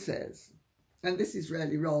Campbell says, and this is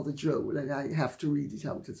really rather droll, and I have to read it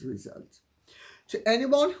out as a result. To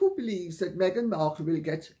anyone who believes that Meghan Markle will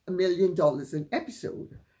get $1 million an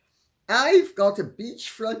episode, I've got a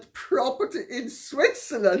beachfront property in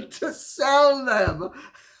Switzerland to sell them.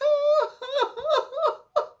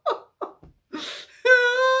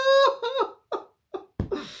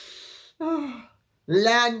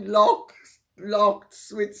 Landlocked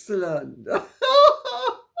Switzerland.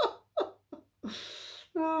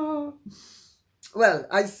 Well,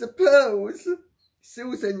 I suppose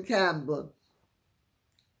Susan Campbell,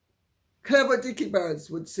 clever Dicky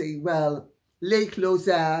Birds would say, well, Lake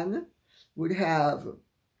Lausanne would have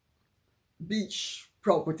beach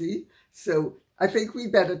property. So I think we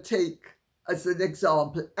better take as an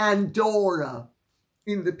example Andorra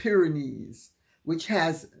in the Pyrenees, which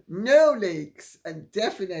has no lakes and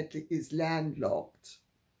definitely is landlocked.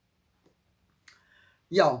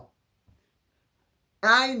 Yeah.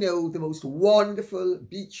 I know the most wonderful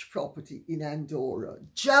beach property in Andorra,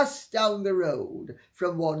 just down the road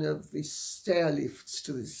from one of the stair lifts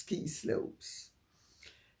to the ski slopes.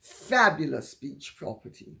 Fabulous beach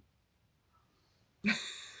property.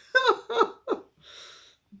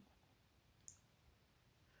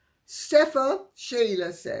 Steffa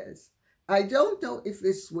Shayla says, I don't know if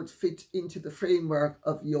this would fit into the framework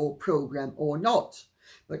of your program or not,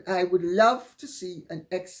 but I would love to see an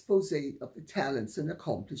expose of the talents and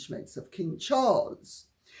accomplishments of King Charles.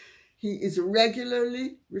 He is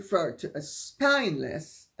regularly referred to as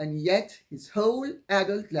spineless, and yet his whole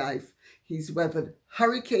adult life he's weathered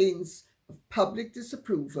hurricanes of public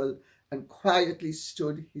disapproval and quietly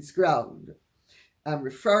stood his ground. I'm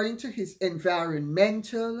referring to his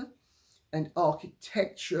environmental and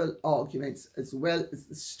architectural arguments as well as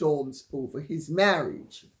the storms over his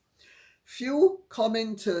marriage. Few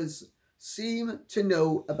commenters seem to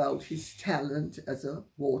know about his talent as a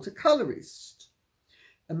watercolorist,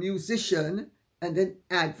 a musician and an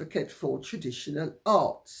advocate for traditional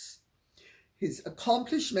arts. His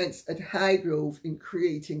accomplishments at Highgrove in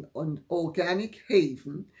creating an organic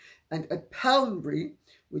haven and at Poundbury,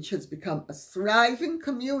 which has become a thriving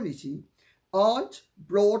community, aren't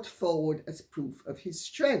brought forward as proof of his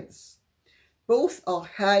strengths. Both are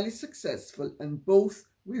highly successful and both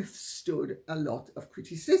withstood a lot of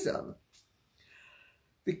criticism.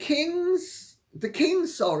 The king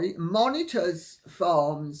monitors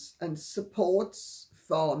farms and supports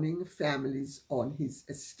farming families on his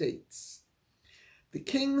estates. The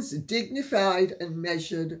king's dignified and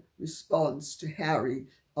measured response to Harry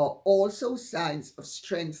are also signs of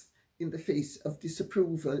strength in the face of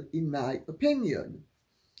disapproval, in my opinion.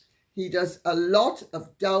 He does a lot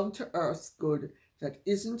of down-to-earth good that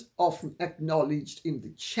isn't often acknowledged in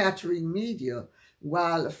the chattering media,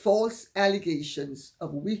 while false allegations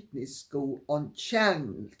of weakness go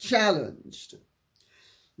unchallenged.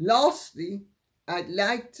 Lastly, I'd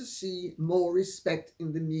like to see more respect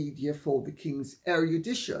in the media for the king's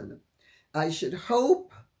erudition. I should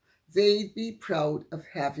hope they'd be proud of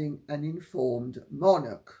having an informed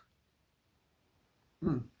monarch.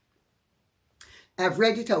 I've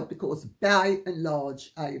read it out because by and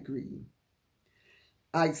large I agree.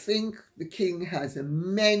 I think the king has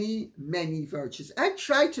many, many virtues. I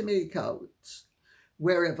try to make out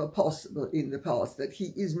wherever possible in the past that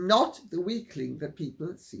he is not the weakling that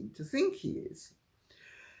people seem to think he is.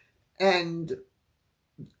 And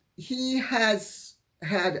he has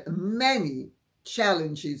had many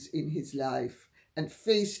challenges in his life and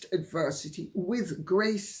faced adversity with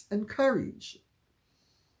grace and courage.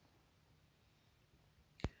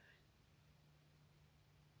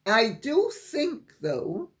 I do think,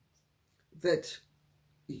 though, that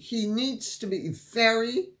he needs to be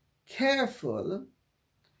very careful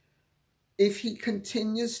if he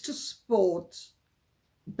continues to support,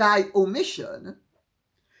 by omission,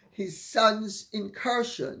 his son's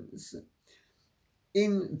incursions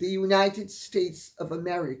in the United States of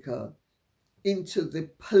America into the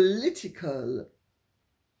political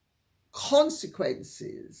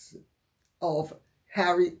consequences of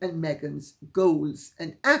Harry and Meghan's goals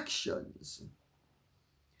and actions.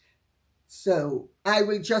 So I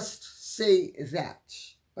will just say that.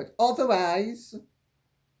 But otherwise,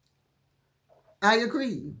 I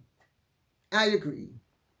agree. I agree.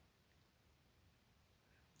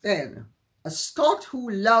 Then, a Scot who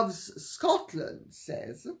loves Scotland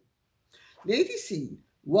says, Lady C,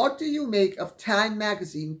 what do you make of Time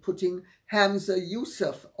magazine putting Hamza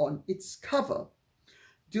Yousuf on its cover?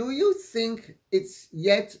 Do you think it's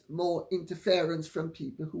yet more interference from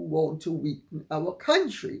people who want to weaken our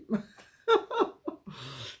country?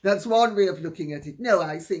 That's one way of looking at it. No,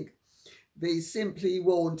 I think They simply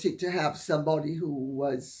wanted to have somebody who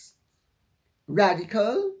was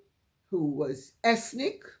radical, who was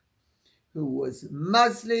ethnic, who was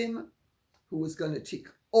Muslim, who was going to tick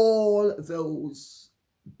all those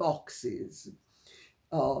boxes.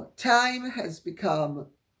 Time has become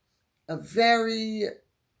a very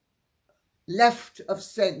left of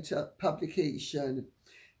centre publication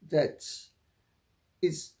that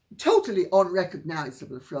is totally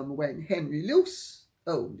unrecognisable from when Henry Luce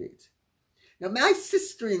owned it. Now, my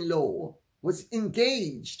sister-in-law was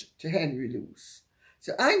engaged to Henry Luce,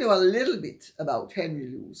 so I know a little bit about Henry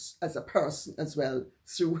Luce as a person as well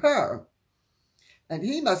through her. And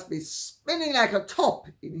he must be spinning like a top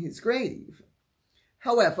in his grave.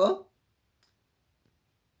 However,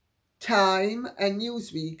 Time and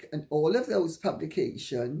Newsweek and all of those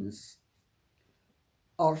publications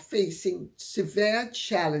are facing severe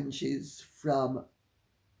challenges from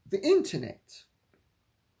the internet.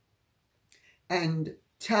 And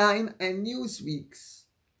Time and Newsweek's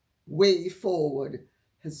way forward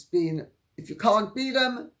has been, if you can't beat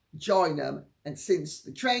them, join them. And since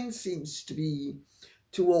the trend seems to be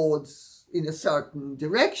towards in a certain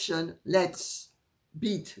direction, let's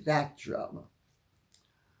beat that drum.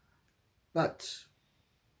 But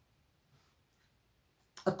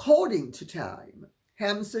according to Time,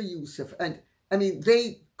 Hamza, Yousuf, and I mean,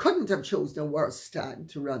 they couldn't have chosen a worse time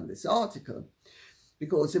to run this article,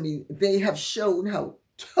 because I mean, they have shown how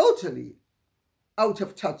totally out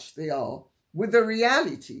of touch they are with the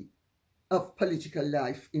reality of political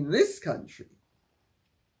life in this country.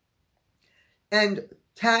 And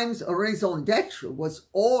Time's raison d'etre was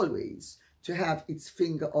always to have its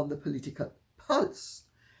finger on the political pulse.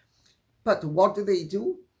 But what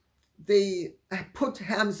do? They put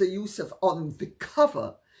Hamza Yousuf on the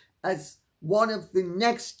cover as one of the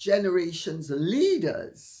next generation's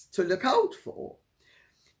leaders to look out for.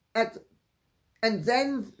 And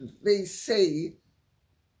then they say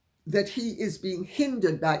that he is being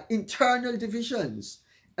hindered by internal divisions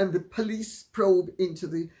and the police probe into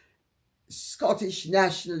the Scottish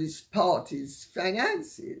Nationalist Party's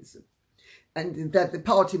finances, and that the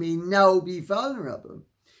party may now be vulnerable,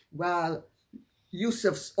 while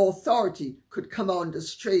Yousuf's authority could come under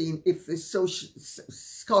strain if the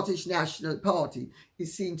Scottish National Party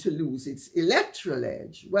is seen to lose its electoral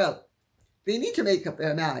edge. Well, they need to make up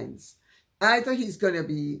their minds. Either he's going to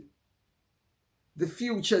be the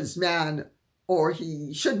future's man, or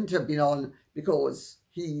he shouldn't have been on because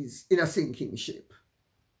he's in a sinking ship.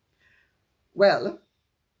 Well,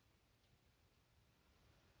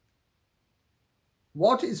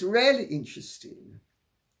 what is really interesting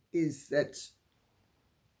is that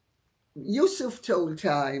Yousuf told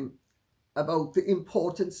Time about the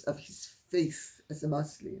importance of his faith as a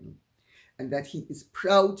Muslim, and that he is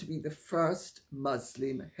proud to be the first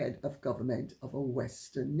Muslim head of government of a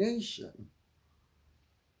Western nation.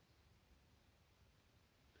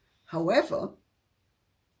 However,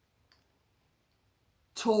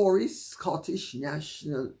 Tory Scottish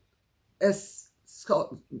National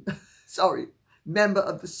member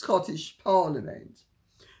of the Scottish Parliament,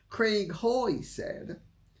 Craig Hoy, said,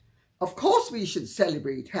 "Of course we should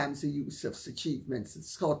celebrate Hamza Yousuf's achievements as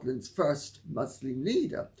Scotland's first Muslim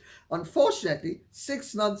leader. Unfortunately,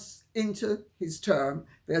 6 months into his term,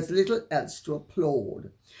 there's little else to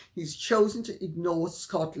applaud. He's chosen to ignore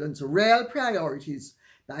Scotland's real priorities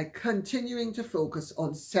by continuing to focus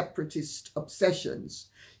on separatist obsessions.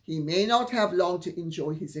 He may not have long to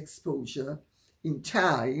enjoy his exposure in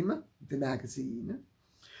Time, the magazine,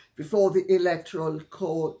 before the electorate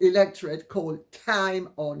called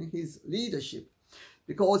time on his leadership."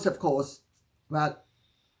 Because, of course, well,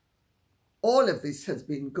 all of this has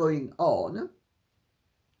been going on.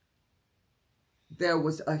 There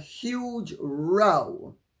was a huge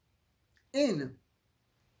row in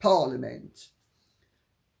Parliament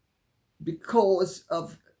because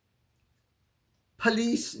of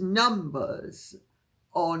police numbers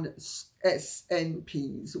on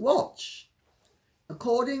SNP's watch.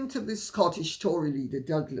 According to the Scottish Tory leader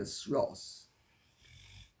Douglas Ross,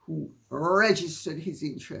 who registered his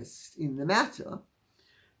interest in the matter,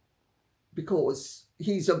 because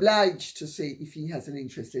he's obliged to say if he has an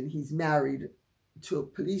interest, and he's married to a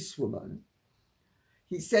policewoman,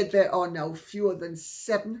 he said there are now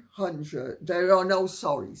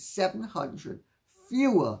 700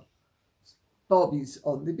 fewer bobbies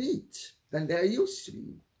on the beat than there used to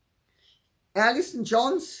be. Alison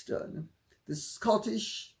Johnston, the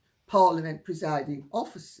Scottish Parliament presiding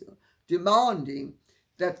officer, demanding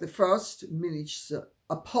that the First Minister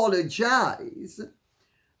apologise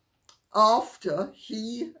after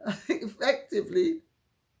he effectively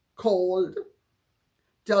called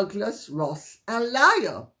Douglas Ross a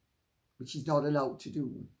liar, which he's not allowed to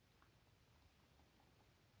do.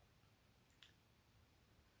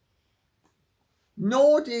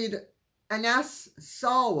 Nor did Anas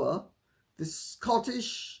Sarwar, the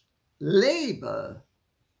Scottish Labour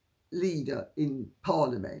leader in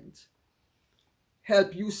Parliament,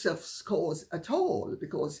 help Yousuf's cause at all,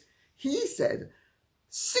 because he said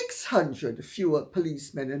 600 fewer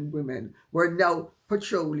policemen and women were now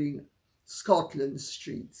patrolling Scotland's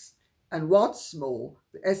streets. And what's more,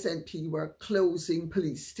 the SNP were closing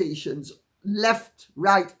police stations left,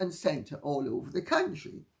 right and centre all over the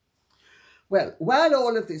country. Well, while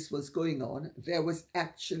all of this was going on, there was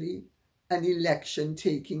actually an election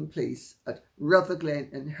taking place at Rutherglen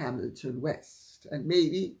and Hamilton West. And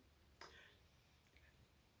maybe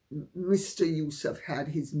Mr. Yousuf had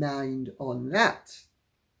his mind on that,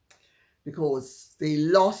 because they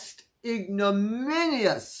lost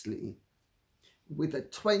ignominiously with a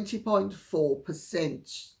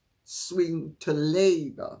 20.4% swing to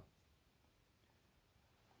Labour.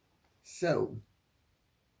 So,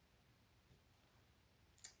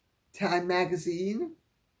 Time magazine,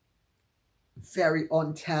 very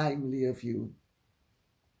untimely of you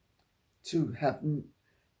to have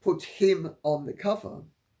put him on the cover.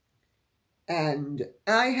 And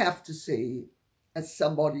I have to say, as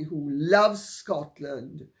somebody who loves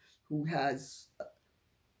Scotland, who has,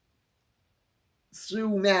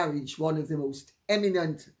 through marriage, one of the most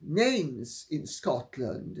eminent names in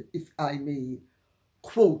Scotland, if I may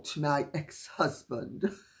quote my ex-husband,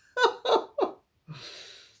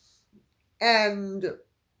 and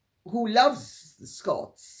who loves the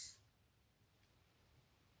Scots,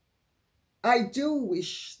 I do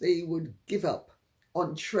wish they would give up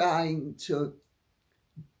on trying to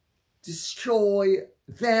destroy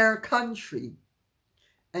their country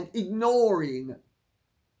and ignoring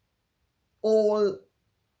all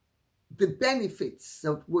the benefits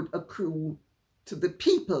that would accrue to the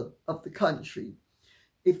people of the country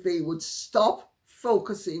if they would stop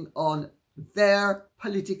focusing on their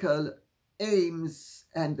political aims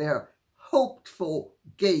and their hoped-for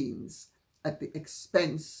gains at the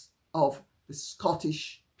expense of the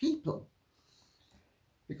Scottish people.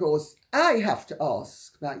 Because I have to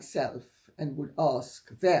ask myself, and would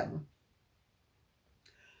ask them,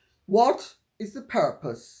 what is the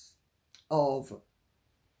purpose of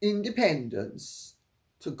independence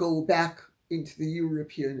to go back into the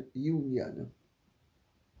European Union?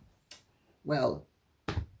 Well,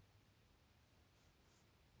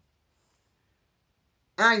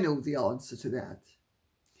 I know the answer to that.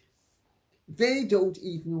 They don't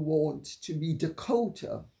even want to be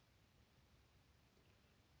Dakota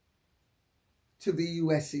to the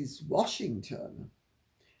US's Washington.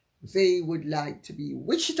 They would like to be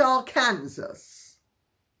Wichita, Kansas.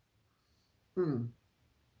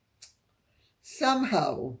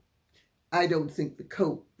 Somehow, I don't think the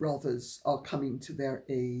Koch brothers are coming to their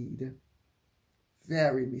aid.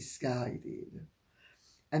 Very misguided.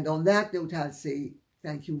 And on that note, I'll say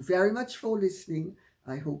thank you very much for listening.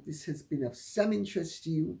 I hope this has been of some interest to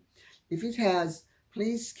you. If it has,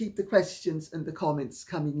 please keep the questions and the comments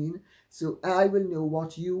coming in so I will know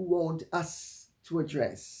what you want us to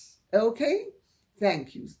address. Okay?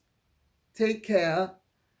 Thank you. Take care.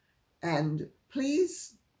 And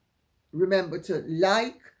please remember to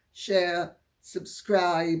like, share,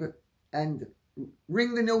 subscribe, and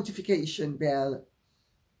ring the notification bell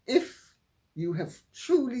if you have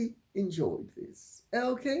truly enjoyed this.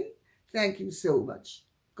 Okay? Thank you so much.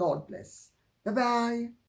 God bless. Bye-bye.